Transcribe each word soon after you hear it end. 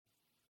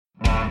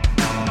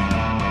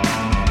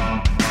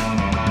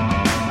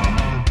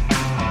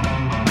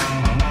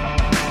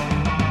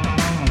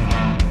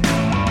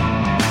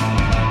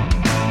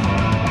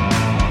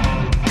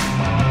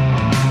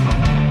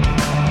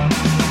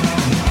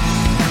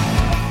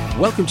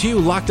Welcome to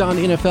Locked On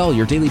NFL,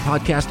 your daily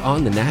podcast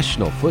on the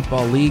National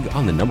Football League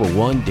on the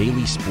 #1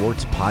 daily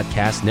sports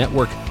podcast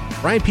network.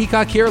 Brian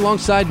Peacock here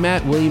alongside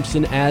Matt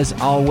Williamson as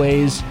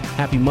always.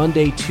 Happy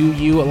Monday to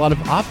you. A lot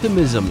of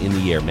optimism in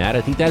the air, Matt.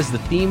 I think that is the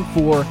theme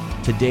for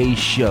today's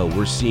show.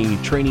 We're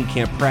seeing training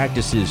camp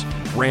practices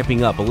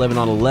ramping up, 11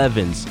 on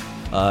 11s,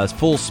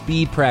 full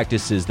speed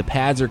practices. The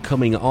pads are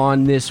coming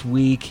on this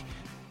week,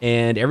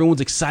 and everyone's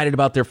excited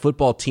about their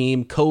football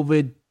team.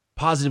 COVID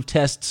positive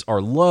tests are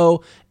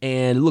low,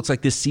 and it looks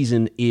like this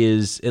season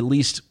is at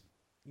least,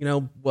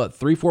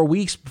 3-4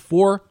 weeks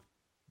before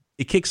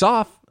it kicks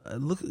off.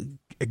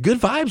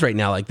 Good vibes right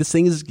now. Like, this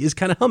thing is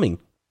kind of humming.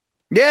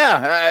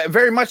 Yeah,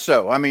 very much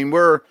so. I mean,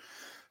 we're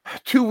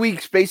 2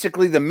 weeks,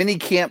 basically the mini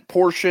camp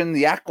portion,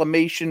 the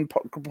acclimation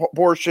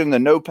portion, the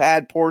no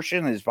pad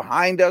portion is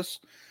behind us.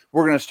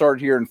 We're going to start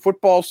hearing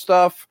football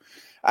stuff.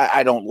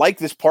 I don't like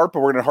this part, but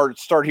we're going to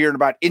start hearing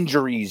about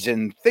injuries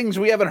and things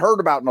we haven't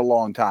heard about in a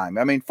long time.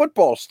 I mean,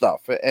 football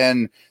stuff,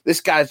 and this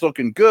guy's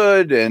looking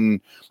good,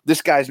 and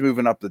this guy's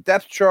moving up the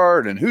depth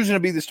chart, and who's going to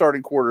be the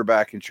starting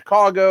quarterback in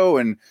Chicago.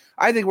 And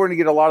I think we're going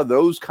to get a lot of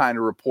those kind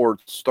of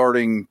reports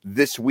starting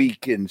this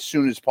week and as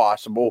soon as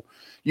possible.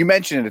 You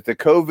mentioned it, the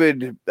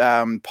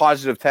COVID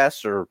positive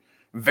tests are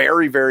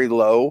very, very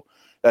low.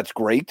 That's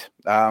great.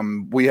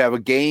 We have a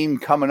game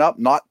coming up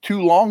not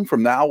too long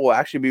from now. We'll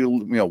actually be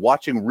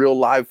watching real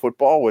live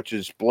football, which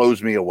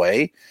blows me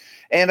away.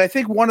 And I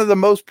think one of the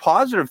most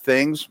positive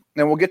things,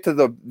 and we'll get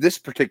to this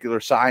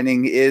particular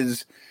signing,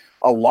 is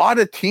a lot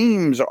of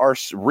teams are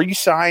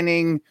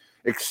re-signing,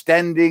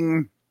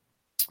 extending,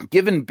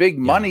 giving big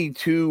money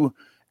to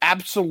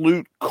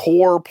absolute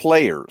core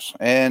players.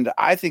 And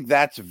I think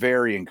that's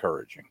very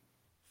encouraging.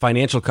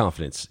 Financial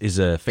confidence is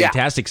a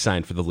fantastic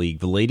sign for the league.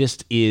 The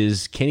latest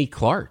is Kenny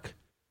Clark.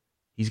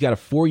 He's got a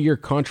 4-year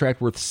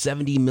contract worth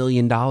 $70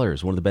 million,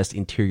 one of the best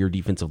interior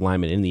defensive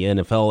linemen in the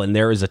NFL, and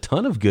there is a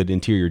ton of good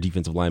interior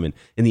defensive linemen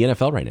in the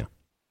NFL right now.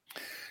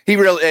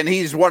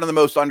 He's one of the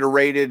most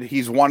underrated.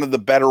 He's one of the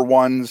better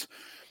ones.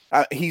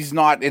 He's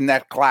not in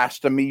that class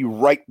to me,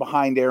 right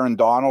behind Aaron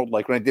Donald.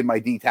 Like when I did my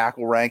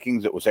D-tackle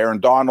rankings, it was Aaron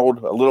Donald,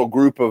 a little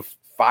group of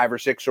 5 or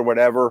 6 or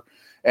whatever.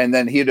 And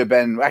then he'd have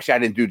been, actually, I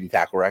didn't do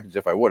D-tackle rankings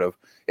if I would have.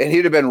 And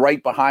he'd have been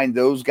right behind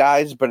those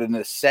guys, but an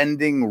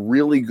ascending,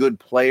 really good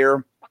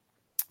player.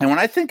 And when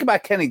I think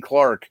about Kenny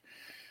Clark,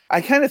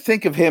 I kind of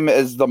think of him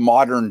as the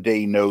modern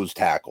day nose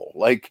tackle.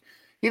 Like,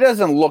 he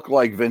doesn't look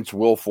like Vince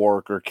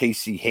Wilfork or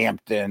Casey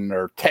Hampton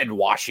or Ted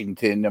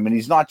Washington. I mean,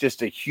 he's not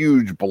just a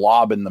huge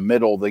blob in the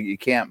middle that you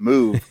can't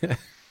move,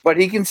 but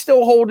he can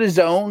still hold his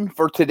own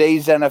for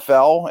today's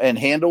NFL and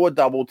handle a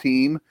double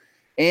team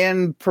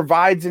and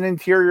provides an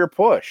interior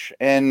push.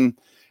 And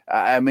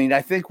I mean,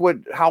 I think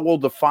how we'll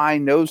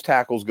define nose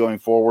tackles going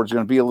forward is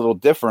going to be a little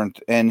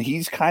different. And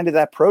he's kind of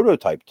that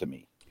prototype to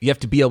me. You have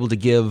to be able to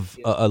give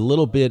a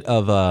little bit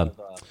of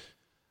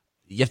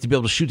you have to be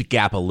able to shoot the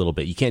gap a little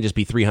bit. You can't just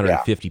be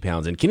 350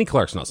 pounds. And Kenny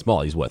Clark's not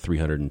small. He's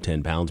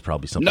 310 pounds,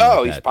 probably something like that.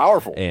 No, he's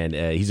powerful. And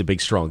he's a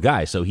big, strong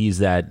guy. So he's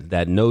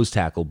that nose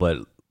tackle. But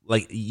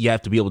like, you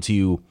have to be able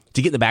to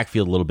get in the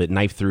backfield a little bit,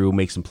 knife through,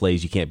 make some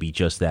plays. You can't be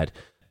just that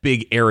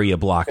big area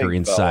blocker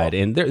inside.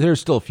 And there's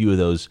still a few of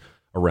those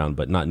around,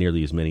 but not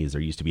nearly as many as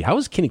there used to be. How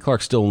is Kenny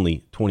Clark still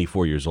only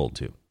 24 years old,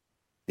 too?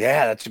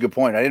 Yeah, that's a good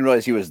point. I didn't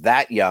realize he was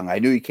that young. I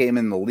knew he came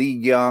in the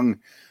league young.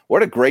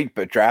 What a great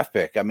draft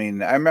pick. I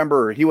mean, I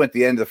remember he went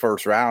the end of the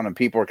first round, and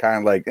people were kind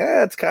of like,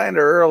 it's kind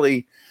of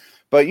early.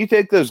 But you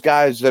take those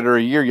guys that are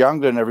a year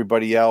younger than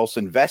everybody else,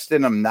 invest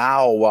in them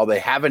now while they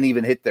haven't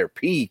even hit their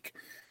peak.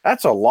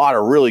 That's a lot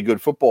of really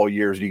good football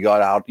years you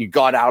got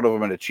out of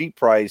them at a cheap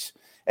price.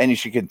 And you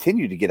should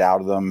continue to get out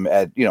of them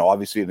at,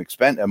 obviously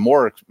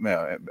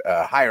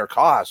a higher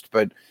cost.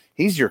 But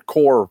he's your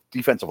core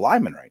defensive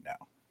lineman right now.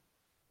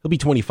 He'll be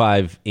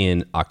 25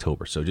 in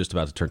October, so just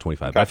about to turn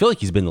 25. Okay. But I feel like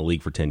he's been in the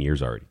league for 10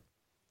 years already.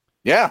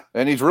 Yeah,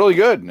 and he's really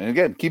good. And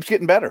again, keeps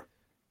getting better.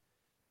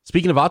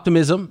 Speaking of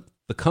optimism,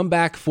 the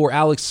comeback for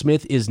Alex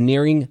Smith is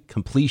nearing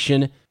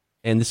completion.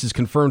 And this is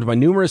confirmed by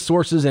numerous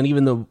sources, and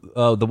even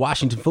the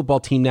Washington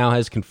football team now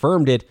has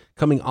confirmed it.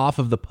 Coming off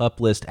of the PUP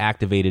list,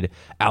 activated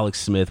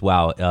Alex Smith.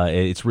 Wow,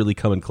 it's really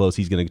coming close.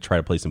 He's going to try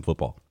to play some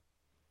football.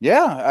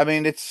 Yeah, I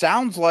mean, it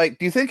sounds like.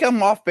 Do you think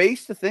I'm off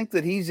base to think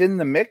that he's in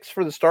the mix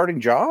for the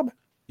starting job?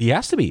 He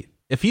has to be.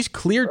 If he's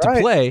cleared to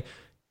play,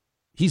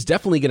 he's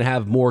definitely going to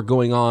have more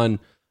going on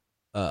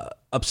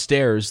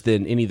upstairs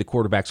than any of the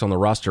quarterbacks on the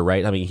roster,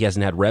 right? I mean, he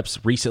hasn't had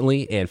reps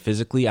recently, and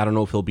physically, I don't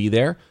know if he'll be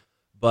there,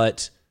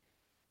 but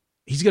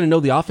he's going to know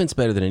the offense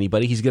better than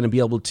anybody. He's going to be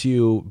able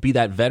to be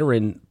that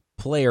veteran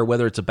player,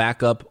 whether it's a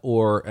backup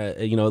or,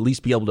 at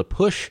least be able to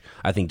push,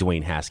 I think,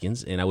 Dwayne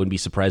Haskins. And I wouldn't be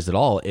surprised at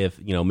all if,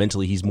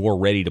 mentally he's more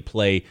ready to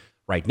play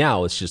right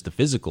now. It's just the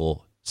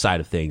physical side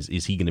of things.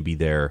 Is he going to be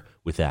there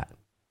with that?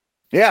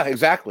 Yeah,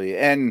 exactly.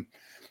 And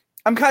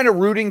I'm kind of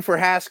rooting for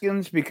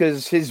Haskins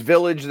because his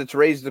village that's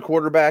raised the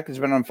quarterback has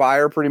been on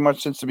fire pretty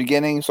much since the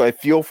beginning. So I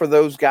feel for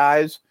those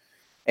guys.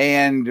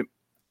 And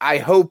I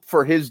hope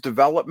for his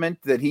development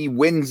that he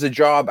wins the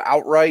job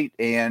outright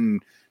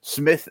and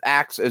Smith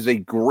acts as a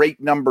great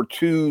number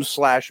 2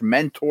 /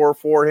 mentor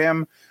for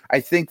him. I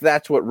think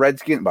that's what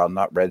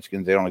not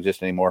Redskins, they don't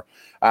exist anymore.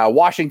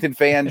 Washington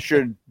fans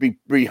should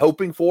be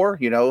hoping for,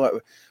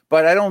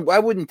 but I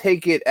wouldn't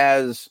take it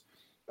as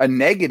a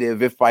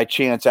negative if by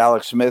chance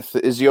Alex Smith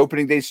is the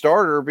opening day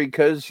starter,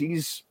 because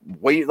he's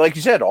like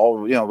you said,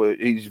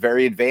 he's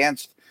very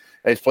advanced.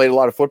 He's played a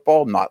lot of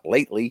football, not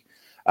lately.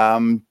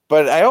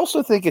 But I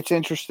also think it's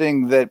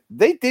interesting that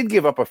they did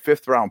give up a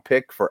 5th round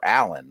pick for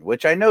Allen,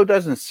 which I know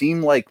doesn't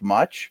seem like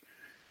much,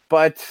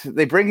 but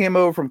they bring him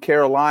over from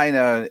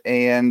Carolina,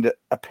 and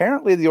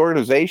apparently the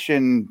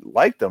organization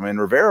liked him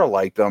and Rivera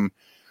liked him.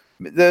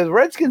 The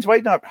Redskins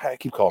might not. I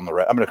keep calling I'm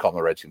going to call them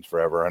the Redskins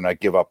forever, and I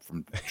give up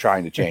from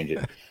trying to change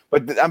it.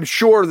 But I'm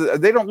sure that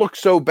they don't look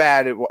so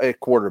bad at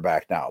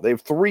quarterback now. They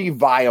have 3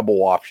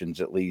 viable options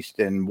at least,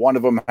 and one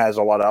of them has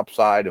a lot of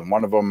upside, and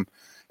one of them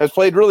has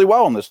played really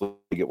well in this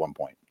league at one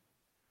point.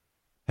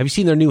 Have you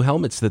seen their new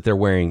helmets that they're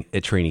wearing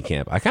at training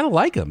camp? I kind of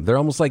like them. They're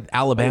almost like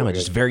Alabama,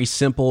 just very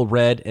simple,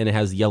 red, and it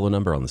has the yellow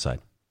number on the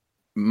side.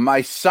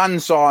 My son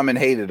saw them and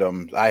hated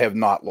them. I have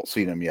not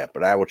seen them yet,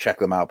 but I will check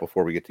them out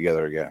before we get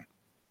together again.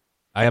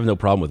 I have no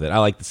problem with it. I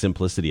like the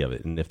simplicity of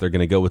it. And if they're going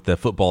to go with the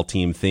football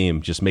team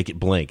theme, just make it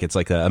blank. It's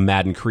like a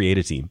Madden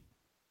creative team.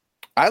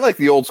 I like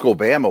the old school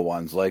Bama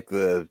ones, like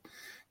the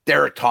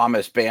Derek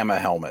Thomas Bama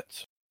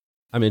helmets.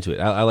 I'm into it.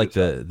 I like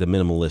the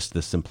minimalist,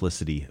 the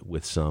simplicity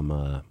with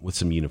some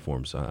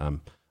uniforms.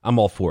 I'm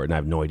all for it, and I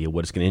have no idea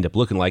what it's going to end up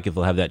looking like, if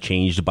they'll have that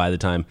changed by the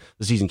time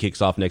the season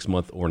kicks off next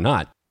month or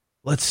not.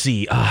 Let's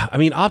see.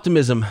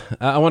 Optimism.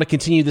 I want to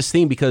continue this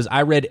theme because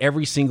I read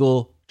every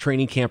single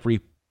training camp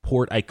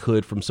report I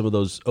could from some of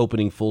those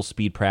opening full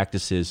speed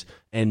practices,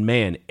 and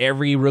man,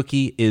 every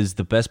rookie is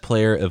the best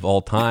player of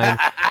all time.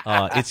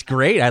 It's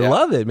great. I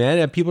love it, man.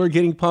 And people are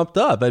getting pumped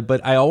up.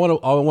 But I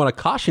want to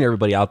caution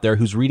everybody out there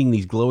who's reading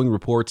these glowing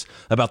reports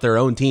about their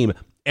own team.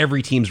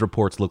 Every team's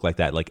reports look like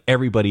that. Like,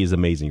 everybody is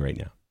amazing right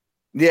now.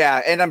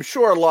 Yeah, and I'm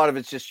sure a lot of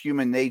it's just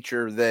human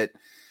nature that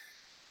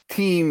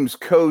teams,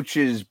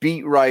 coaches,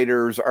 beat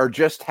writers are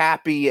just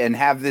happy and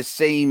have this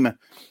same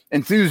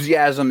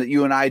enthusiasm that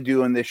you and I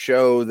do in this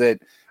show, that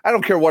I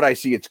don't care what I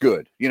see, it's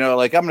good.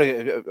 Like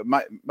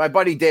my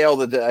buddy Dale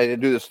that I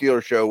do the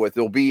Steelers show with,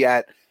 will be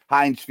at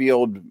Heinz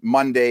Field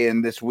Monday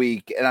and this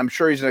week, and I'm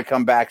sure he's going to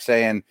come back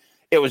saying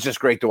it was just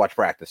great to watch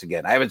practice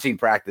again. I haven't seen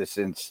practice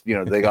since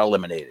they got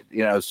eliminated.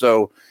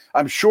 So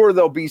I'm sure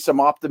there'll be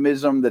some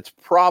optimism that's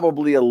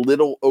probably a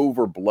little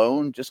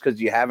overblown just because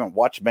you haven't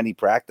watched many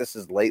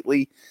practices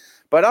lately.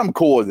 But I'm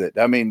cool with it.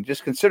 I mean,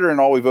 just considering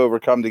all we've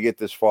overcome to get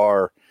this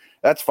far,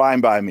 that's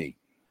fine by me.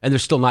 And they're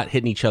still not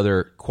hitting each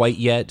other quite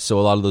yet. So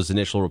a lot of those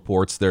initial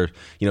reports,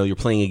 you're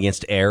playing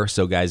against air,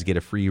 so guys get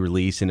a free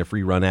release and a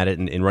free run at it,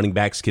 and running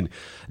backs can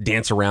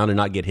dance around and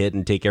not get hit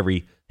and take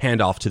every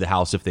handoff to the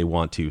house if they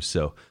want to.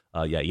 So,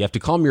 you have to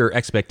calm your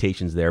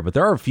expectations there. But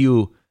there are a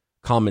few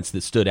comments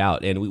that stood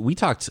out. And we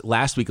talked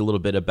last week a little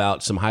bit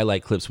about some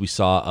highlight clips we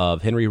saw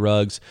of Henry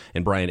Ruggs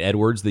and Bryan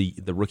Edwards, the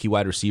rookie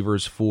wide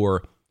receivers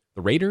for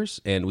the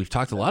Raiders. And we've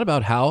talked a lot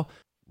about how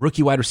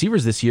rookie wide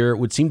receivers this year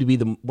would seem to be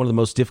one of the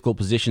most difficult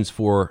positions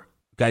for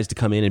guys to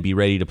come in and be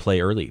ready to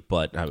play early.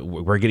 But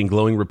we're getting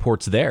glowing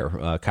reports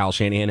there. Kyle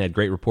Shanahan had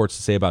great reports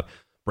to say about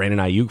Brandon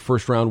Ayuk,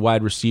 first-round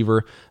wide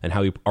receiver, and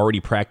how he already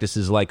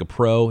practices like a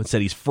pro, and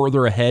said he's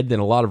further ahead than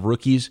a lot of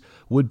rookies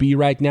would be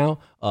right now.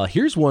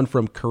 Here's one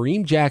from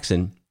Kareem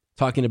Jackson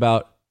talking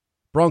about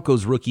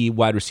Broncos rookie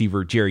wide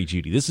receiver Jerry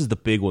Jeudy. This is the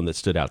big one that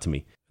stood out to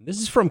me.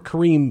 This is from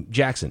Kareem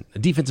Jackson, a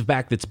defensive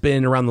back that's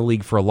been around the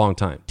league for a long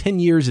time, 10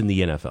 years in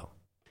the NFL.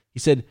 He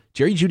said,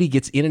 Jerry Jeudy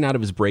gets in and out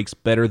of his breaks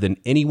better than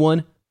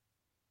anyone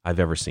I've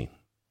ever seen.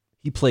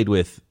 He played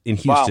in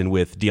Houston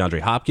with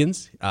DeAndre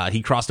Hopkins.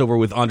 He crossed over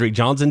with Andre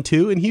Johnson,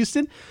 too, in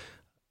Houston.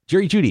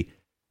 Jerry Jeudy,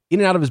 in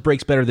and out of his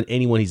breaks better than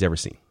anyone he's ever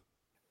seen.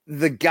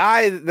 The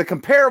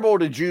comparable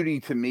to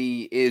Jeudy to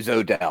me is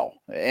Odell.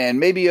 And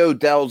maybe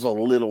Odell's a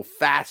little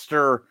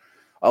faster,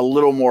 a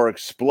little more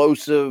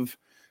explosive.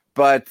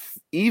 But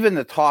even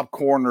the top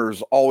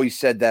corners always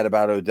said that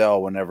about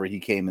Odell whenever he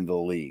came into the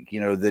league.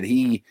 That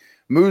he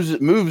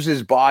moves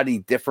his body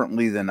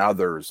differently than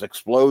others,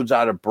 explodes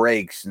out of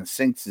breaks and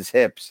sinks his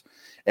hips.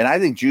 And I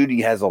think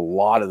Jeudy has a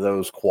lot of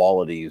those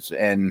qualities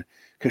and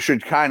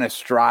should kind of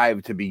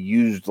strive to be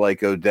used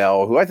like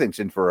Odell, who I think is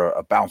in for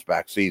a bounce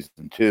back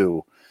season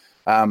too.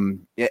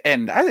 And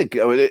I think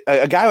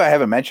a guy I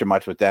haven't mentioned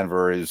much with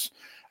Denver is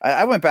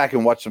I went back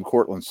and watched some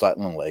Courtland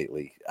Sutton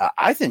lately.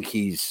 I think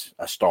he's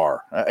a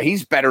star.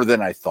 He's better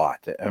than I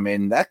thought. I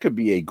mean, that could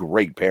be a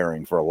great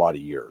pairing for a lot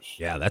of years.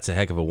 Yeah, that's a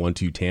heck of a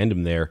 1-2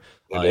 tandem there.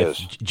 If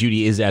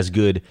Jeudy is as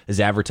good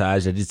as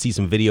advertised, I did see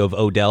some video of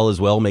Odell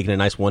as well, making a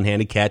nice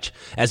one-handed catch,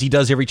 as he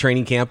does every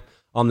training camp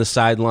on the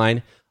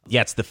sideline.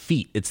 Yeah, it's the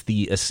feet. It's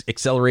the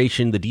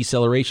acceleration, the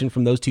deceleration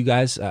from those two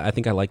guys. I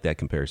think I like that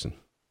comparison.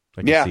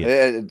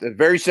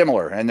 Very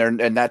similar,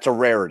 and that's a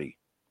rarity.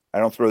 I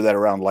don't throw that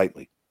around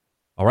lightly.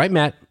 All right,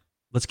 Matt,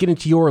 let's get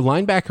into your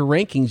linebacker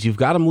rankings. You've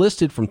got them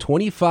listed from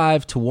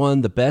 25 to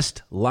 1, the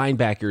best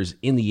linebackers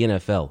in the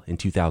NFL in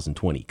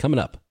 2020. Coming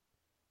up.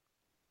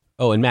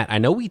 Oh, and Matt, I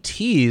know we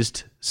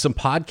teased some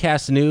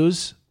podcast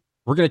news.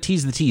 We're going to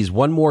tease the tease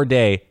one more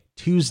day.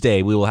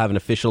 Tuesday, we will have an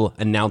official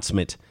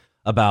announcement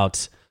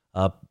about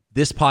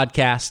this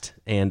podcast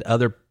and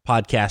other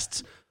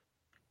podcasts.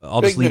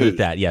 I'll just leave it at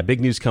that. Yeah,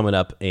 big news coming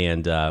up,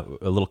 and a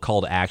little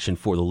call to action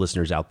for the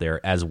listeners out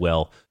there as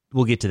well.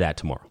 We'll get to that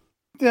tomorrow.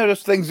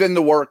 There's things in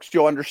the works.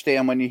 You'll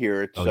understand when you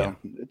hear it.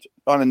 It's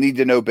on a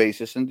need-to-know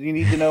basis, and you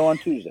need to know on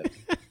Tuesday.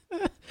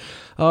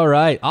 All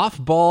right,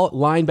 off-ball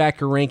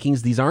linebacker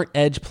rankings. These aren't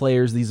edge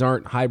players. These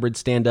aren't hybrid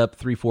stand-up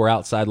 3-4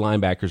 outside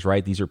linebackers,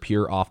 right? These are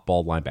pure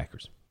off-ball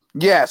linebackers.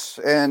 Yes,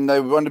 and I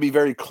want to be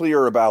very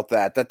clear about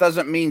that. That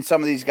doesn't mean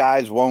some of these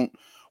guys won't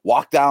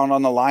walk down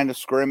on the line of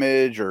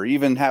scrimmage or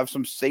even have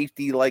some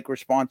safety-like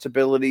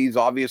responsibilities.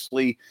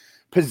 Obviously,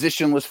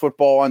 positionless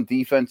football on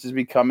defense is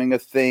becoming a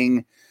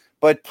thing.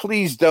 But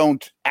please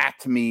don't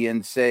at me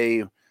and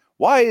say,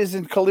 why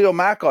isn't Khalil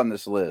Mack on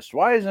this list?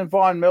 Why isn't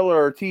Von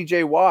Miller or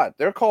TJ Watt?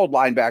 They're called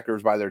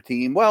linebackers by their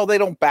team. Well, they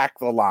don't back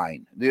the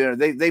line.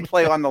 They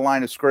play on the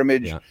line of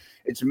scrimmage. Yeah.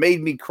 It's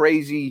made me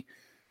crazy.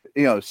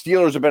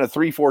 Steelers have been a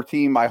 3-4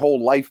 team my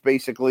whole life,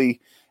 basically.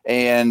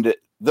 And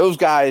those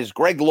guys,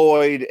 Greg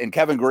Lloyd and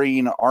Kevin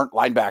Green, aren't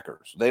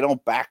linebackers. They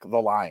don't back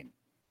the line.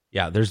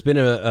 Yeah, there's been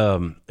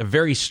a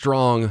very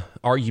strong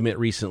argument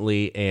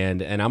recently,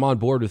 and I'm on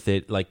board with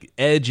it. Like,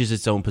 edge is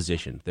its own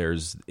position.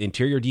 There's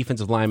interior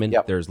defensive linemen,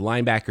 There's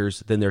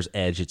linebackers, then there's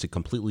edge. It's a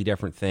completely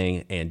different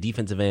thing. And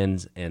defensive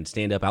ends and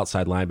stand-up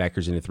outside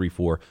linebackers in a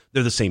 3-4,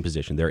 they're the same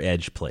position. They're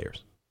edge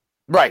players.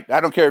 Right.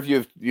 I don't care if you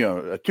have,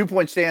 a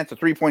 2-point stance, a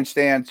 3-point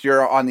stance,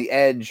 you're on the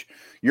edge.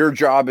 Your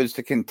job is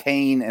to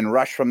contain and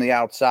rush from the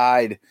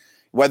outside.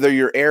 Whether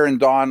you're Aaron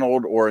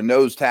Donald or a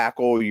nose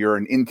tackle, you're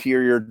an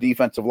interior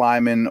defensive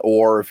lineman,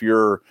 or if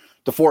you're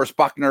DeForest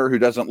Buckner, who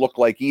doesn't look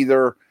like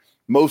either,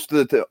 most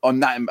of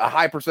a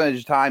high percentage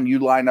of time, you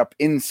line up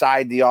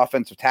inside the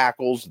offensive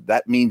tackles.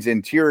 That means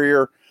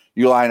interior.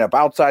 You line up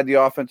outside the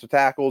offensive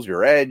tackles,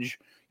 your edge.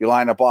 You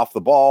line up off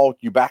the ball,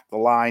 you back the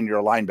line, you're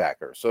a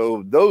linebacker.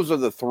 So those are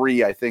the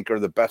three I think are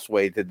the best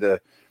way to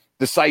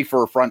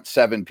decipher front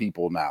seven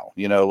people now.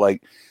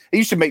 It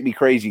used to make me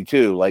crazy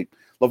too. Like,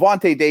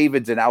 Levante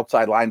David's an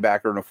outside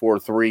linebacker in a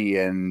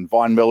 4-3, and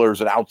Von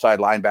Miller's an outside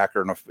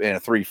linebacker in a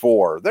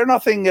 3-4. They're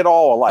nothing at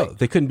all alike. Oh,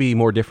 they couldn't be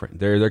more different.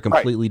 They're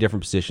completely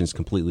different positions,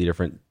 completely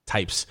different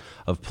types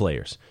of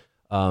players.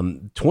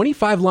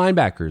 25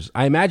 linebackers.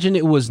 I imagine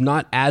it was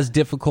not as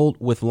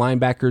difficult with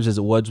linebackers as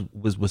it was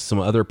with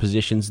some other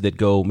positions that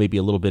go maybe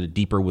a little bit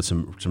deeper with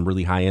some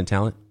really high-end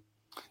talent.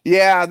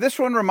 Yeah, this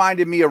one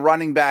reminded me of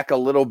running back a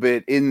little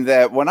bit in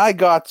that when I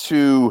got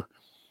to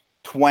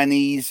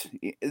 20s,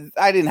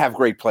 I didn't have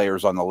great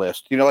players on the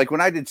list. Like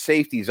when I did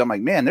safeties, I'm like,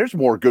 man, there's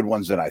more good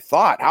ones than I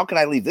thought. How can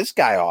I leave this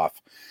guy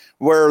off?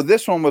 Where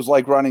this one was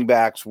like running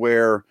backs,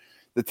 where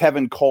the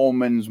Tevin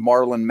Coleman's,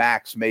 Marlon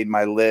Macks made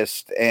my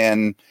list,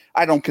 and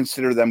I don't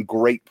consider them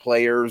great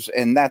players,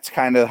 and that's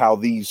kind of how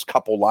these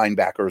couple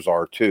linebackers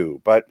are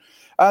too. But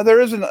there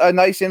is a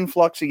nice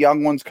influx of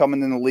young ones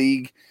coming in the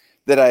league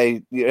that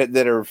I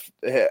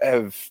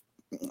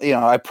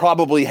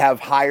probably have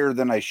higher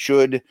than I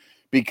should,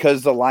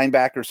 because the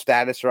linebacker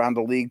status around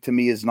the league to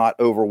me is not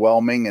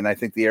overwhelming. And I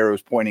think the arrow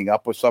is pointing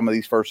up with some of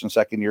these first and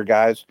second year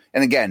guys.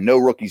 And again, no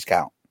rookies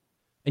count.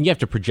 And you have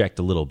to project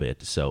a little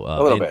bit. So,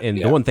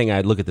 the one thing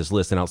I look at this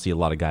list and I'll see a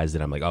lot of guys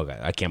that I'm like, oh,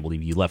 I can't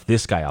believe you left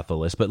this guy off the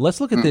list. But let's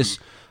look at this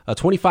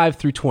 25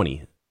 through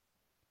 20.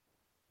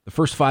 The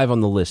first five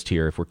on the list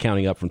here, if we're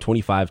counting up from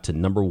 25 to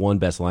number one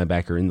best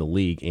linebacker in the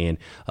league. And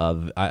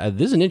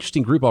this is an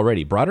interesting group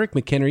already. Broderick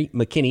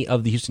McKinney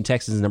of the Houston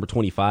Texans is number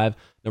 25.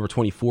 Number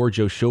 24,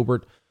 Joe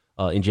Schobert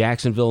in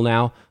Jacksonville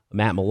now.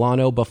 Matt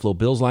Milano, Buffalo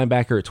Bills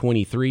linebacker at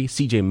 23.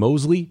 C.J.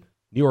 Mosley,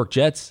 New York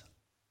Jets,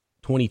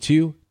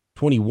 22.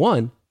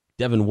 21,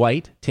 Devin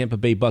White, Tampa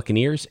Bay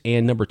Buccaneers.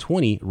 And number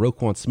 20,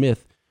 Roquan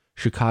Smith,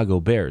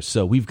 Chicago Bears.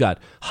 So we've got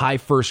high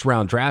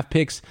first-round draft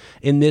picks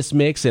in this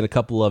mix and a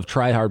couple of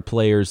try-hard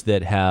players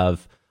that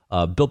have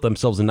built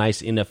themselves a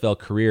nice NFL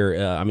career.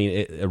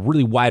 A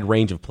really wide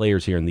range of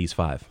players here in these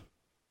five.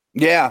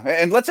 Yeah,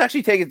 and let's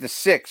actually take it to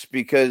 6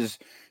 because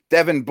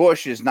Devin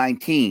Bush is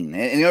 19.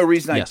 And the only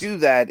reason I do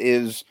that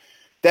is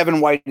Devin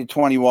White at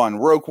 21,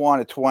 Roquan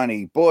at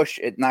 20, Bush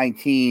at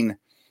 19.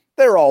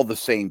 They're all the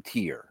same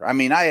tier. I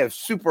mean, I have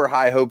super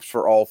high hopes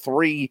for all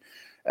three.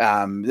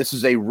 This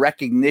is a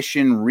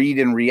recognition, read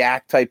and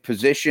react type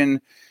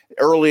position.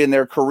 Early in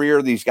their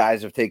career, these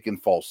guys have taken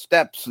false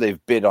steps.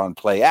 They've bid on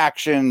play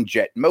action,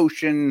 jet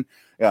motion.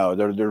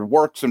 Their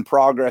works in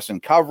progress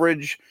and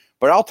coverage.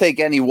 But I'll take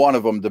any one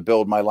of them to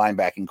build my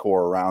linebacking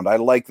core around. I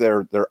like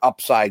their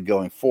upside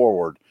going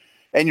forward.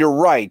 And you're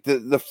right.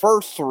 The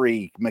first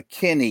three,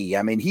 McKinney,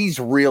 I mean, he's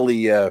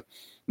really a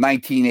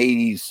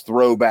 1980s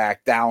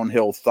throwback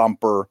downhill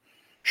thumper.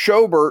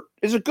 Schobert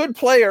is a good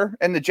player,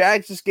 and the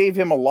Jags just gave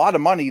him a lot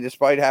of money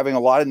despite having a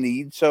lot of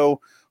need.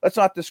 So let's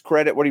not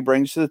discredit what he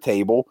brings to the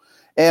table.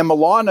 And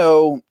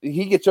Milano,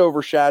 he gets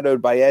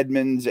overshadowed by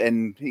Edmonds,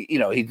 and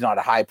he's not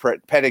a high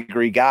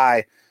pedigree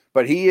guy,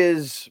 but he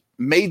is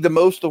made the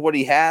most of what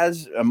he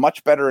has,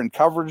 much better in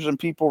coverage than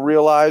people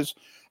realize.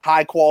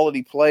 High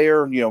quality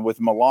player, with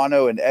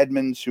Milano and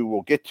Edmonds, who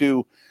we'll get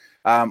to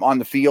on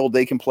the field.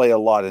 They can play a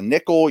lot of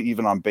nickel,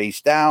 even on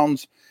base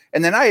downs.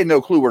 And then I had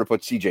no clue where to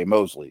put CJ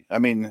Mosley. I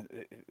mean,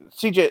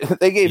 CJ,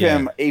 they gave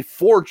him a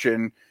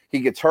fortune. He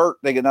gets hurt.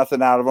 They get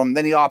nothing out of him.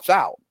 Then he opts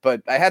out.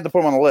 But I had to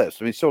put him on the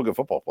list. I mean, he's still a good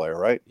football player,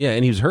 right? Yeah,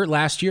 and he was hurt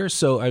last year.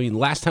 So, I mean,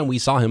 last time we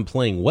saw him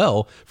playing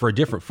well for a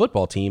different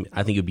football team,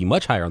 I think it would be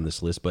much higher on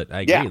this list. But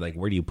I agree. Yeah. Like,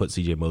 where do you put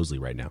CJ Mosley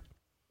right now?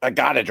 I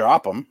got to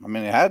drop him. I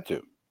mean, I had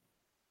to.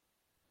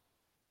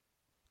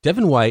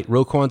 Devin White,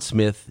 Roquan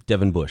Smith,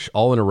 Devin Bush,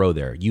 all in a row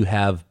there. You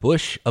have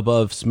Bush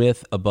above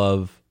Smith,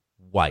 above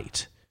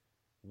White.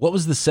 What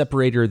was the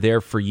separator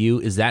there for you?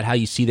 Is that how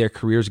you see their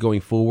careers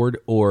going forward?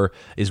 Or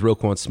is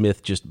Roquan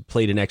Smith just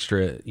played an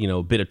extra,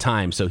 bit of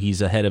time, so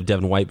he's ahead of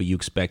Devin White, but you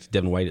expect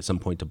Devin White at some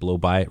point to blow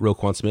by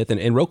Roquan Smith? And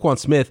Roquan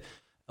Smith,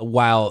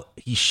 while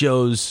he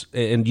shows,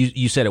 and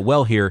you said it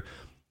well here,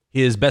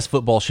 his best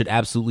football should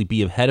absolutely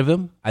be ahead of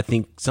him. I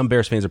think some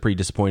Bears fans are pretty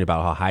disappointed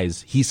about how high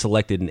he's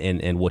selected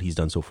and what he's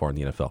done so far in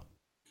the NFL.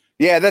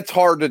 Yeah, that's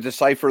hard to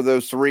decipher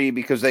those three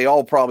because they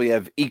all probably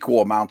have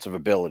equal amounts of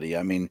ability.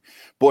 I mean,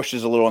 Bush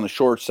is a little on the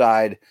short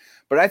side,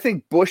 but I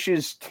think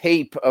Bush's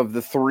tape of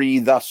the three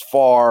thus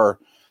far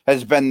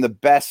has been the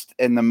best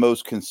and the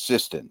most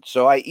consistent.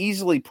 So I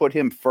easily put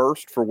him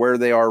first for where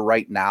they are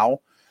right now.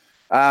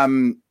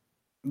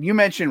 You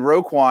mentioned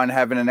Roquan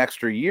having an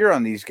extra year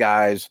on these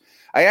guys.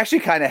 I actually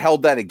kind of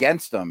held that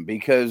against them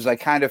because I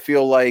kind of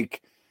feel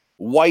like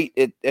White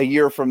a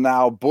year from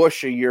now,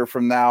 Bush a year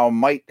from now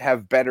might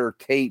have better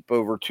tape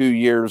over 2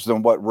 years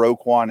than what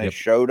Roquan has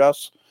showed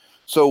us.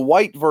 So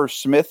White versus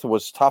Smith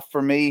was tough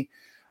for me.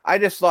 I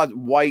just thought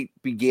White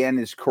began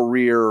his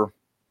career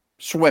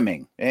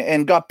swimming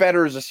and got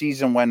better as the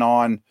season went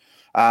on.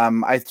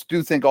 I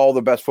do think all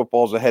the best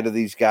football is ahead of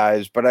these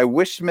guys, but I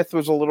wish Smith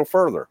was a little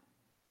further.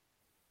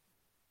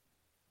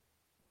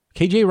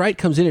 KJ Wright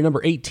comes in at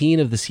number 18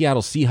 of the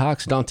Seattle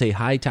Seahawks. Dante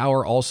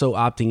Hightower also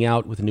opting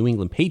out with the New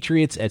England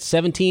Patriots at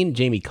 17.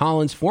 Jamie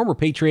Collins, former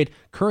Patriot,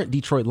 current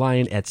Detroit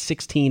Lion at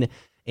 16.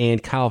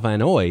 And Kyle Van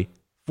Noy,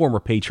 former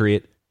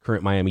Patriot,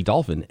 current Miami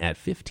Dolphin at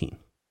 15.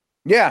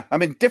 Yeah, I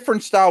mean,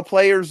 different style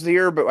players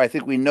here, but I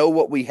think we know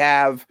what we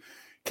have.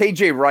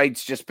 KJ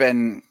Wright's just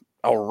been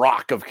a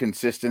rock of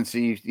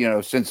consistency,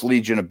 since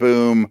Legion of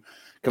Boom.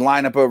 Can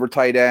line up over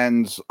tight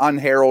ends,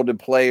 unheralded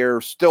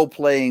player, still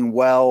playing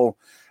well.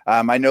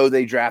 I know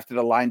they drafted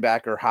a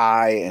linebacker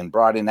high and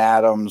brought in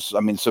Adams. I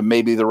mean, so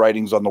maybe the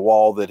writing's on the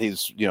wall that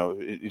he's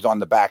on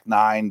the back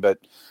nine, but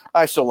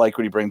I still like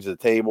what he brings to the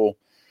table.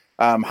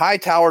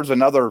 Hightower's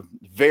another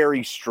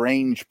very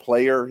strange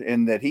player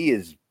in that he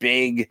is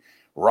big,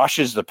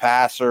 rushes the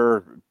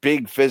passer,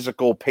 big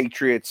physical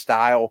Patriot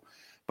style,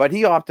 but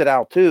he opted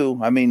out too.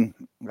 I mean,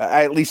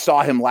 I at least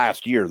saw him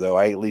last year, though.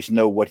 I at least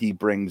know what he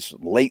brings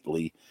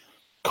lately.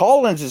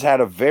 Collins has had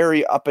a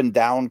very up and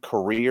down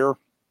career.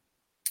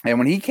 And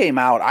when he came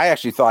out, I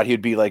actually thought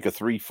he'd be like a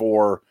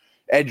 3-4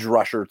 edge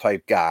rusher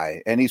type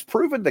guy. And he's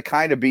proven to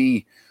kind of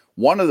be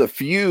one of the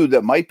few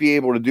that might be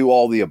able to do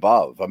all the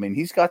above. I mean,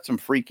 he's got some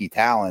freaky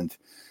talent,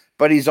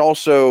 but he's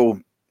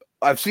also,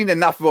 I've seen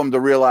enough of him to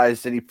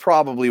realize that he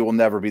probably will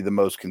never be the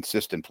most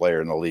consistent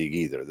player in the league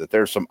either, that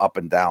there's some up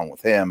and down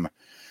with him.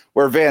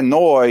 Where Van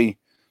Noy,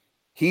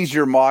 he's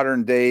your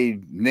modern day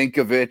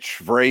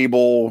Ninkovich,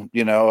 Vrabel,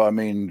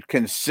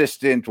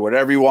 consistent,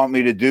 whatever you want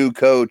me to do,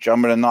 coach,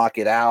 I'm going to knock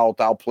it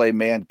out. I'll play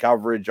man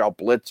coverage. I'll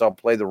blitz. I'll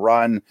play the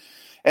run.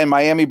 And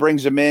Miami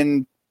brings him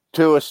in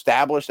to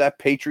establish that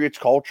Patriots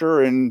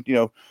culture and,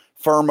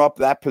 firm up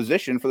that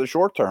position for the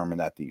short term in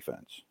that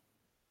defense.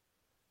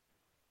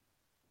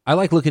 I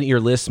like looking at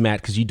your list,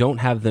 Matt, because you don't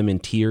have them in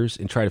tiers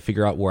and try to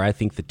figure out where I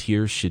think the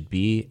tiers should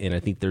be. And I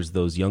think there's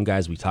those young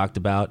guys we talked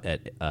about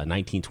at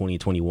 19, 20,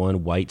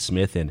 21, White,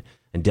 Smith, and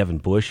Devin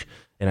Bush.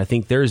 And I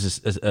think there's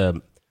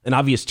an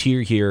obvious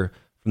tier here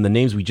from the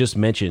names we just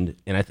mentioned.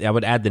 And I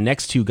would add the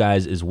next two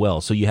guys as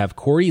well. So you have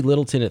Corey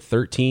Littleton at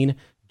 13,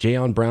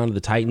 Jayon Brown of the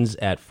Titans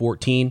at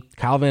 14,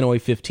 Kyle Van Noy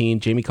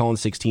 15, Jamie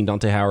Collins 16,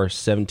 Dante Howard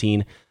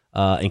 17,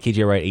 and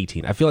KJ Wright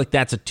 18. I feel like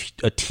that's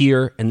a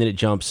tier, and then it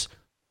jumps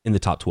in the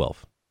top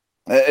 12.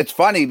 It's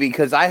funny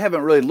because I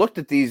haven't really looked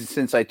at these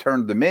since I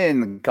turned them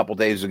in a couple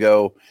days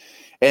ago,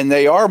 and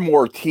they are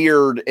more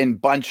tiered and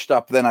bunched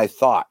up than I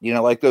thought.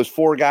 Like those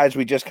four guys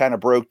we just kind of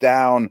broke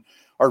down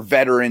are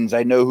veterans.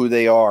 I know who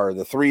they are.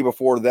 The three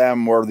before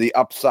them were the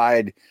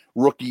upside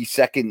rookie,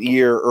 second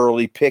year,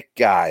 early pick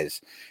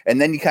guys. And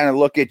then you kind of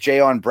look at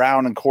Jayon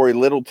Brown and Corey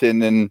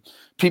Littleton, and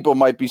people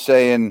might be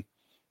saying,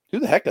 who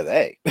the heck are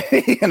they?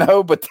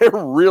 But they're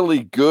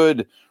really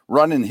good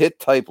run and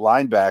hit type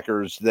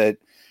linebackers that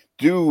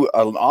do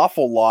an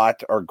awful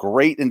lot, are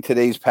great in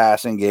today's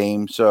passing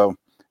game. So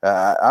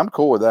I'm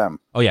cool with them.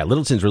 Oh, yeah.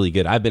 Littleton's really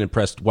good. I've been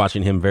impressed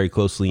watching him very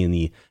closely in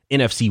the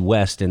NFC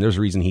West, and there's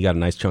a reason he got a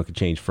nice chunk of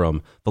change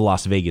from the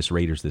Las Vegas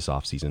Raiders this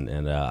offseason.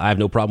 And I have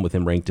no problem with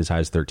him ranked as high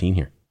as 13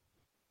 here.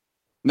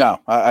 No,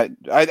 I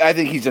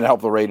think he's going to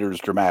help the Raiders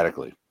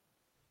dramatically.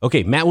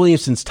 Okay, Matt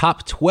Williamson's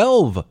top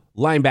 12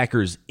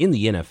 linebackers in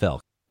the NFL.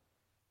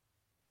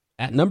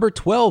 At number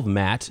 12,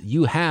 Matt,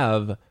 you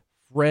have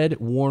Fred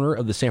Warner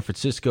of the San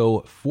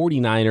Francisco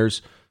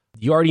 49ers.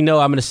 You already know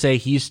I'm going to say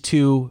he's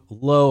too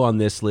low on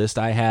this list.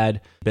 I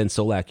had Ben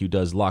Solak, who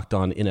does Locked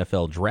On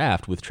NFL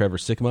Draft with Trevor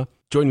Sikkema,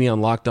 join me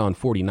on Locked On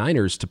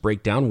 49ers to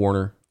break down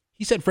Warner.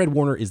 He said Fred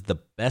Warner is the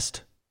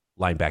best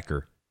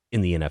linebacker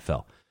in the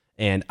NFL.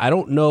 And I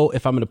don't know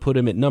if I'm going to put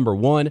him at number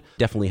 1.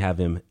 Definitely have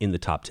him in the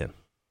top 10.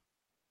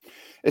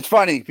 It's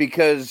funny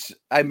because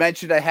I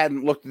mentioned I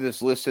hadn't looked at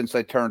this list since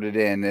I turned it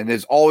in. And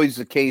it's always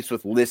the case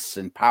with lists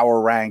and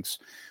power ranks.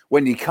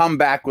 When you come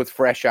back with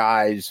fresh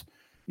eyes,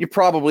 you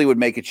probably would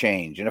make a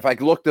change. And if I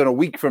looked at a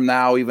week from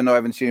now, even though I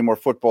haven't seen any more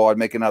football, I'd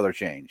make another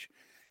change.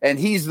 And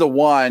he's the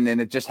one,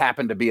 and it just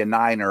happened to be a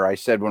Niner. I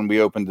said when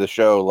we opened the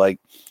show, like,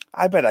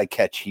 I bet I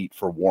catch heat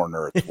for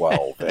Warner at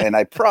 12. And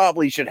I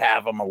probably should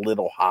have him a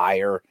little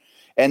higher.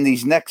 And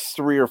these next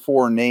 3 or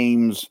 4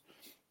 names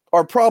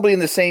are probably in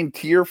the same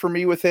tier for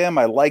me with him.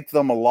 I like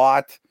them a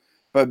lot,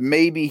 but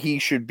maybe he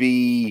should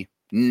be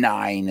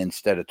 9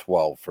 instead of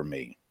 12 for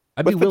me.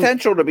 With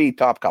potential to be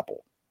top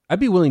couple. I'd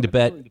be willing to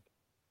bet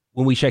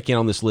when we check in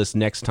on this list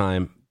next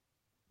time,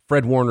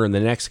 Fred Warner and the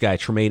next guy,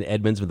 Tremaine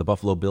Edmonds with the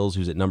Buffalo Bills,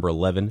 who's at number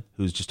 11,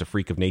 who's just a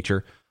freak of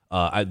nature.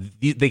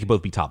 They could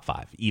both be top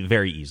 5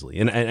 very easily.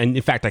 And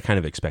in fact, I kind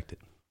of expect it.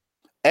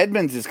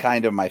 Edmonds is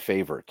kind of my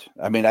favorite.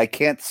 I mean, I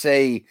can't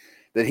say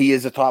that he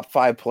is a top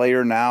 5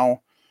 player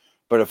now,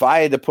 but if I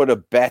had to put a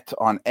bet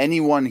on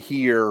anyone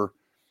here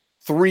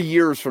 3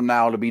 years from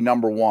now to be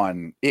number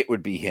 1, it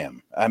would be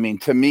him. I mean,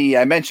 to me,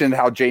 I mentioned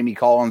how Jamie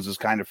Collins is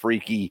kind of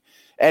freaky.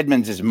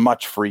 Edmonds is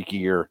much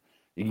freakier,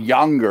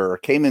 younger,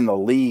 came in the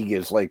league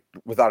is like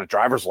without a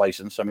driver's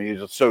license. I mean,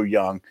 he's so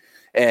young,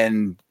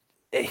 and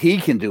he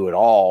can do it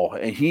all.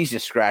 And he's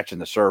just scratching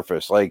the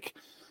surface. Like,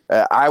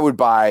 I would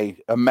buy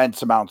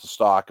immense amounts of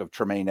stock of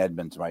Tremaine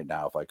Edmonds right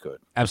now if I could.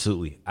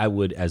 Absolutely. I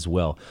would as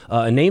well.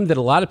 A name that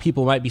a lot of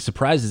people might be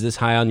surprised is this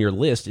high on your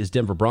list is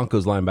Denver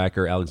Broncos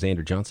linebacker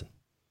Alexander Johnson.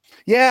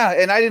 Yeah,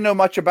 and I didn't know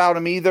much about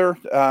him either.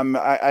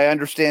 I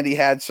understand he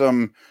had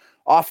some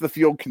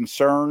off-the-field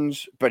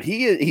concerns, but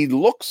he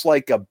looks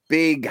like a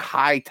big,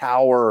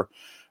 high-tower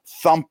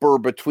thumper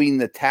between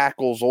the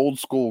tackles,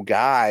 old-school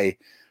guy,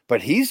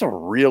 but he's a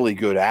really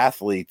good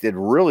athlete, did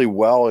really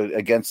well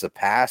against the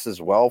pass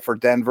as well for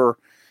Denver.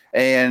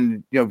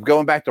 And, you know,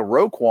 going back to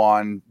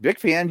Roquan, Vic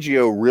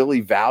Fangio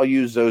really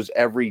values those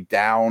every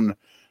down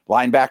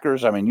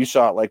linebackers. I mean, you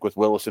saw it like with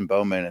Willis and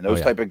Bowman and those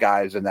type of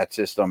guys in that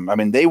system. I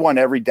mean, they want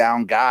every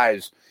down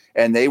guys,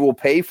 and they will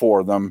pay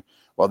for them.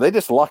 Well, they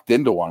just lucked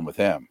into one with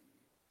him.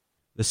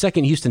 The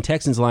second Houston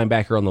Texans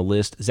linebacker on the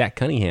list, Zach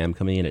Cunningham,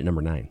 coming in at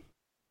number 9.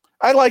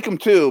 I like him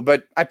too,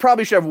 but I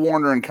probably should have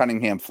Warner and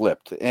Cunningham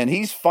flipped. And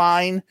he's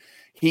fine.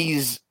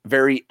 He's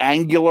very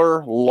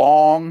angular,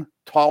 long,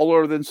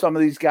 taller than some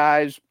of these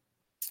guys,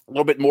 a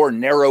little bit more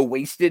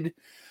narrow-waisted,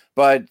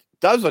 but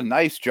does a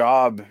nice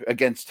job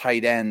against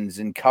tight ends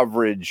and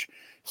coverage.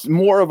 He's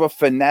more of a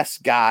finesse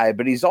guy,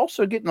 but he's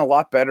also getting a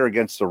lot better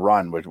against the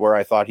run, where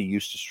I thought he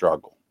used to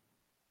struggle.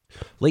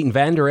 Leighton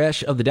Vander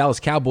Esch of the Dallas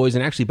Cowboys,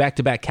 and actually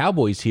back-to-back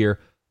Cowboys here.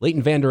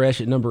 Leighton Vander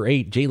Esch at number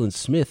 8, Jalen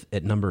Smith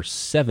at number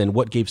 7.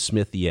 What gave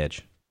Smith the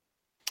edge?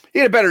 He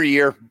had a better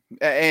year,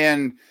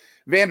 and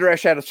Vander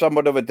Esch had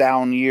somewhat of a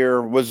down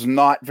year, was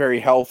not very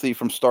healthy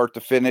from start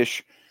to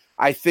finish.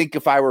 I think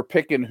if I were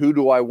picking who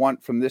do I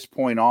want from this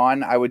point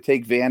on, I would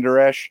take Vander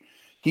Esch.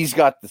 He's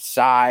got the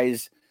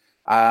size.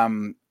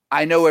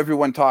 I know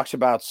everyone talks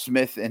about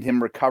Smith and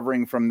him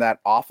recovering from that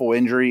awful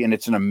injury, and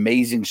it's an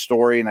amazing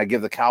story, and I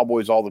give the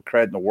Cowboys all the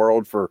credit in the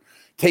world for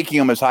taking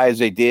him as high as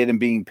they did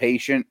and being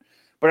patient.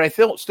 But I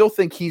still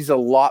think he's a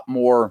lot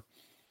more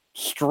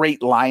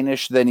straight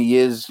line-ish than he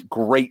is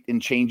great in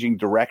changing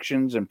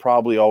directions, and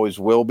probably always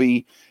will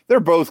be. They're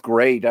both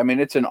great. I mean,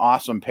 it's an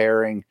awesome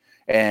pairing.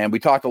 And we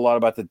talked a lot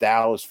about the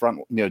Dallas front,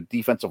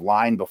 defensive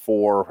line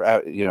before,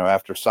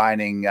 after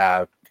signing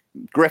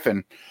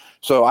Griffin.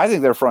 So I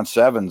think their front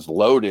seven's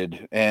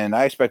loaded, and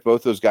I expect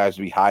both those guys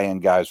to be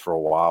high-end guys for a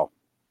while.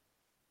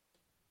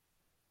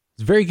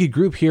 It's a very good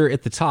group here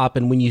at the top,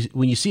 and when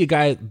you see a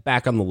guy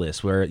back on the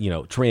list where,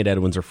 Tremaine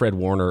Edmonds or Fred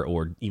Warner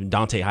or even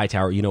Dante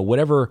Hightower,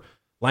 whatever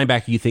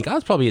linebacker you think,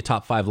 it's probably a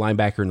top 5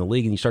 linebacker in the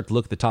league, and you start to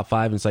look at the top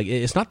 5, and it's like,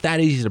 it's not that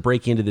easy to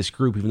break into this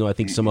group, even though I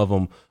think some of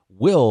them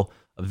will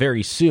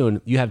very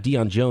soon. You have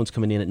Deion Jones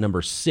coming in at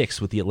number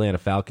 6 with the Atlanta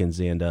Falcons,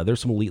 and there's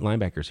some elite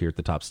linebackers here at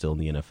the top still in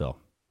the NFL.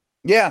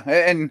 Yeah,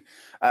 and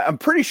I'm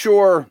pretty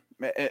sure,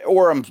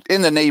 or I'm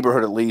in the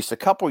neighborhood at least, a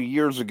couple of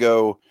years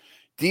ago,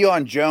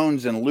 Deion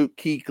Jones and Luke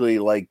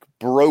Kuechly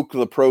broke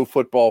the Pro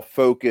Football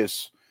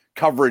Focus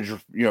coverage,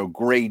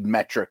 grade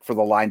metric for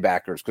the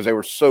linebackers because they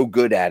were so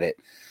good at it.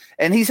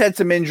 And he's had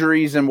some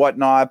injuries and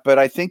whatnot, but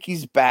I think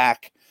he's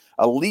back.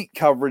 Elite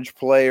coverage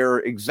player,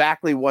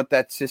 exactly what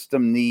that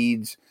system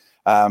needs.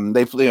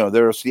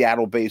 They're a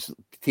Seattle-based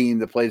team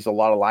that plays a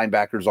lot of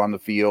linebackers on the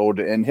field,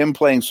 and him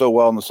playing so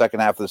well in the second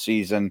half of the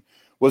season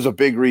was a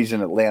big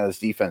reason Atlanta's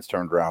defense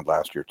turned around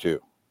last year too.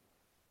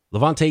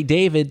 Levante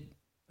David,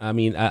 I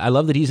mean, I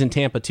love that he's in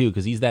Tampa too,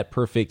 because he's that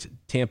perfect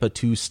Tampa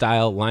 2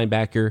 style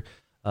linebacker.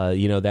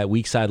 That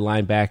weak side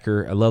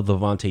linebacker. I love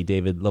Lavonte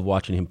David. Love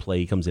watching him play.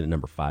 He comes in at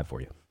number 5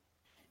 for you.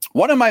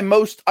 One of my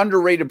most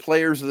underrated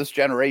players of this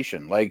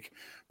generation. Like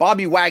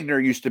Bobby Wagner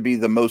used to be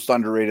the most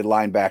underrated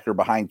linebacker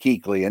behind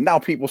Kuechly, and now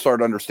people start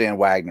to understand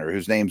Wagner,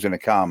 whose name's going to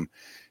come.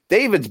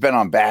 David's been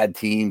on bad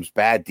teams,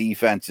 bad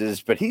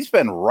defenses, but he's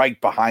been right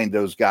behind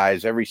those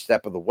guys every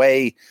step of the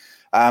way.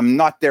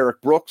 Not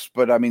Derek Brooks,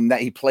 but I mean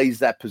that he plays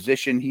that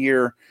position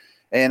here,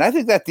 and I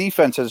think that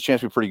defense has a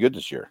chance to be pretty good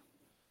this year.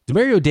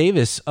 Demario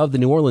Davis of the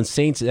New Orleans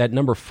Saints at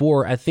number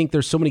 4. I think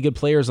there's so many good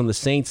players on the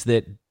Saints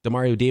that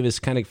Demario Davis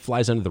kind of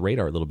flies under the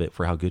radar a little bit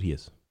for how good he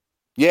is.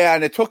 Yeah,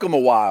 and it took him a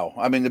while.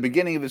 I mean, the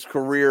beginning of his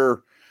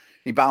career,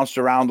 he bounced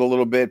around a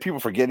little bit. People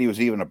forget he was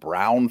even a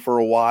Brown for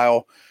a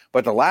while.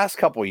 But the last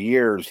couple of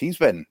years, he's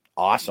been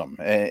awesome.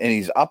 And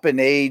he's up in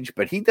age,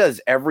 but he does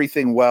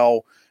everything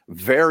well,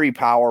 very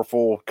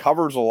powerful,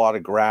 covers a lot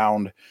of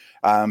ground.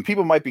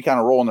 People might be kind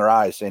of rolling their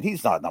eyes saying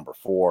he's not number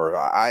 4.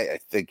 I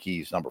think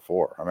he's number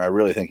 4. I mean, I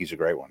really think he's a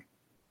great one.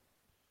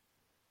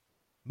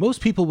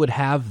 Most people would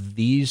have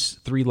these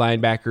 3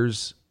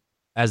 linebackers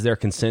as their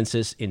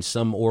consensus in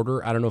some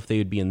order. I don't know if they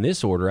would be in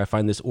this order. I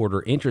find this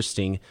order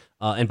interesting.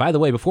 And by the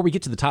way, before we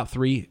get to the top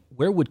 3,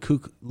 where would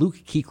Luke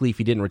Kuechly, if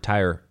he didn't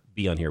retire,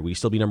 be on here? Would he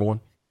still be number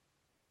 1?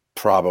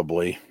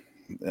 Probably.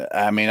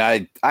 I mean,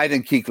 I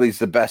think Kuechly's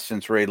the best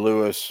since Ray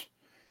Lewis,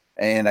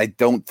 and I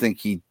don't think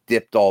he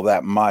dipped all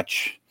that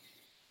much.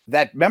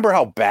 Remember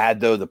how bad,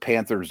 though, the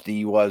Panthers'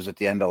 D was at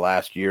the end of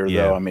last year,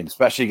 though? I mean,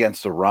 especially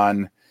against the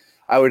run.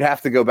 I would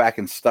have to go back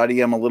and study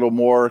him a little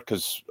more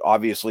because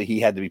obviously he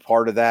had to be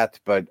part of that.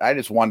 But I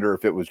just wonder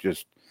if it was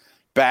just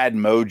bad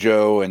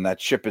mojo and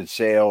that ship had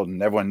sailed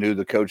and everyone knew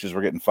the coaches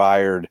were getting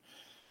fired.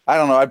 I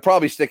don't know. I'd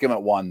probably stick him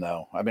at 1,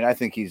 though. I mean, I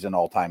think he's an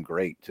all-time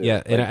great, too.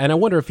 Yeah, and I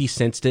wonder if he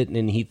sensed it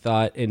and he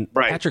thought, and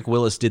right. Patrick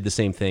Willis did the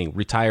same thing,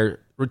 retire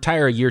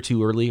a year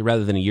too early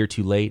rather than a year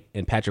too late.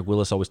 And Patrick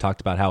Willis always talked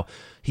about how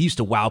he used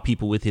to wow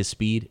people with his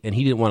speed, and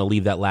he didn't want to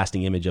leave that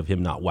lasting image of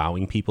him not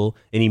wowing people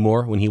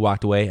anymore when he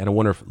walked away. And I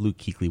wonder if Luke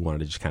Kuechly wanted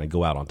to just kind of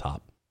go out on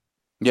top.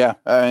 Yeah,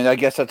 I mean, I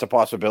guess that's a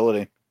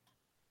possibility.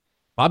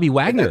 Bobby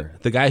Wagner,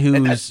 the guy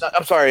who's...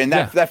 I'm sorry, and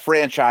that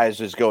franchise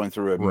is going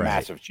through a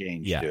massive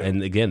change, too.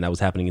 And again, that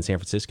was happening in San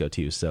Francisco,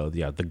 too. So,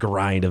 yeah, the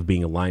grind of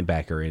being a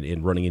linebacker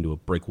and running into a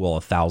brick wall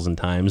 1,000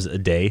 times a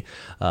day,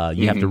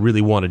 you have to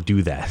really want to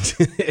do that.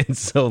 And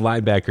so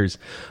linebackers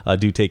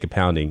do take a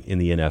pounding in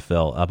the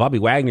NFL. Bobby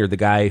Wagner, the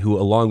guy who,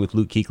 along with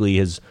Luke Kuechly,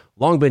 has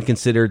long been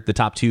considered the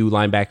top 2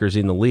 linebackers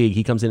in the league.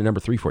 He comes in at number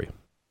 3 for you.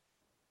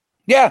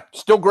 Yeah,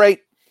 still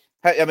great.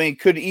 I mean,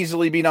 could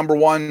easily be number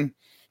 1.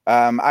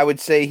 I would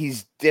say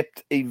he's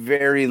dipped a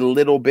very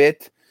little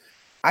bit.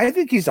 I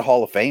think he's a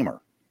Hall of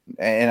Famer.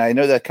 And I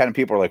know that kind of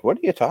people are like, what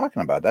are you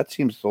talking about? That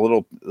seems a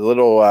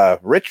little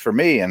rich for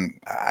me. And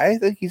I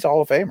think he's a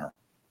Hall of Famer.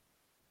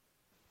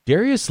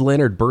 Darius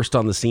Leonard burst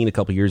on the scene a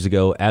couple years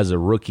ago as a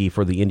rookie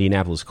for the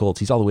Indianapolis Colts.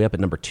 He's all the way up at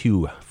number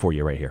 2 for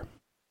you right here.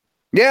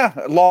 Yeah,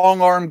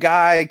 long arm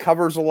guy,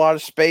 covers a lot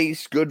of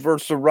space, good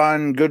versus the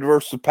run, good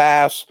versus the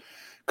pass.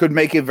 Could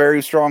make a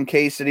very strong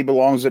case that he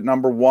belongs at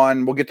number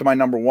 1. We'll get to my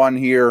number 1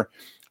 here.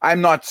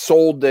 I'm not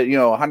sold that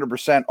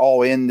 100%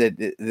 all in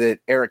that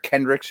Eric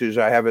Kendricks,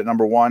 who I have at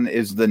number 1,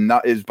 is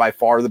by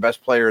far the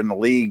best player in the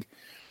league.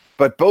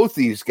 But both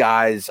these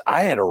guys,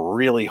 I had a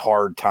really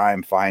hard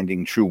time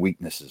finding true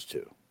weaknesses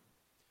to.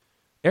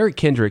 Eric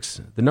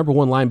Kendricks, the number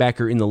 1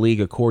 linebacker in the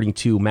league, according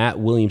to Matt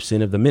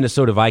Williamson of the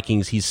Minnesota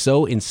Vikings. He's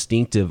so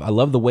instinctive. I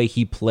love the way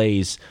he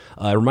plays.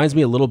 It reminds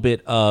me a little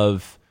bit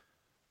of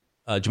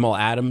Jamal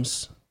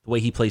Adams, the way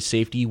he plays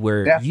safety,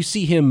 where you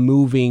see him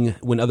moving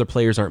when other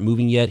players aren't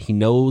moving yet. He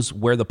knows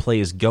where the play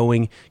is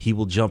going. He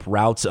will jump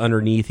routes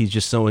underneath. He's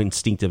just so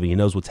instinctive, and he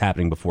knows what's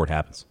happening before it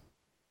happens.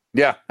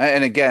 Yeah,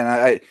 and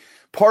again,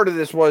 part of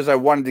this was I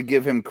wanted to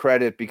give him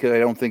credit because I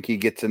don't think he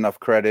gets enough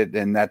credit,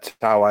 and that's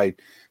how I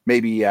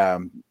maybe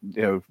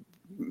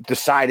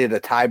decided a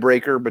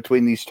tiebreaker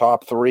between these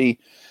top 3.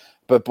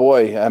 But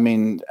boy, I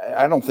mean,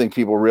 I don't think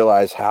people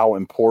realize how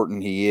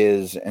important he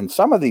is. And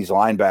some of these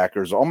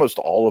linebackers, almost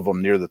all of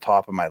them near the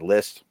top of my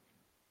list,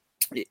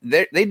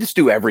 they just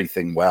do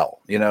everything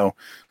well.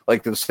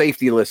 Like the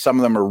safety list, some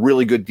of them are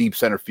really good deep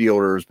center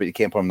fielders, but you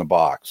can't put them in the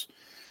box.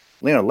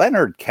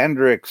 Leonard,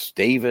 Kendricks,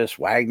 Davis,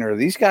 Wagner,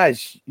 these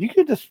guys, you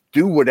could just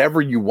do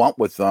whatever you want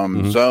with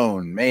them.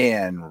 Zone,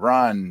 man,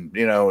 run,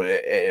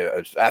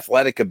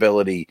 athletic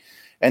ability,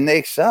 and they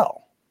excel.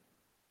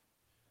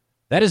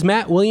 That is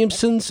Matt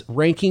Williamson's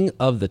ranking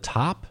of the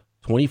top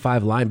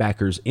 25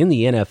 linebackers in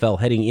the NFL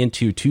heading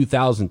into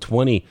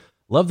 2020.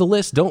 Love the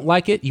list. Don't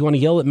like it? You want to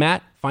yell at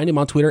Matt? Find him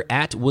on Twitter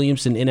at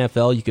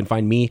WilliamsonNFL. You can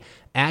find me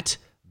at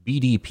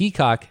BD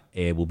Peacock.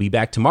 And we'll be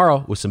back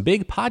tomorrow with some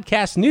big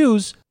podcast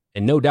news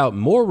and no doubt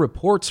more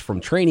reports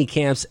from training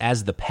camps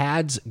as the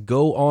pads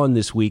go on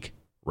this week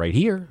right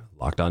here,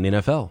 Locked On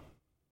NFL.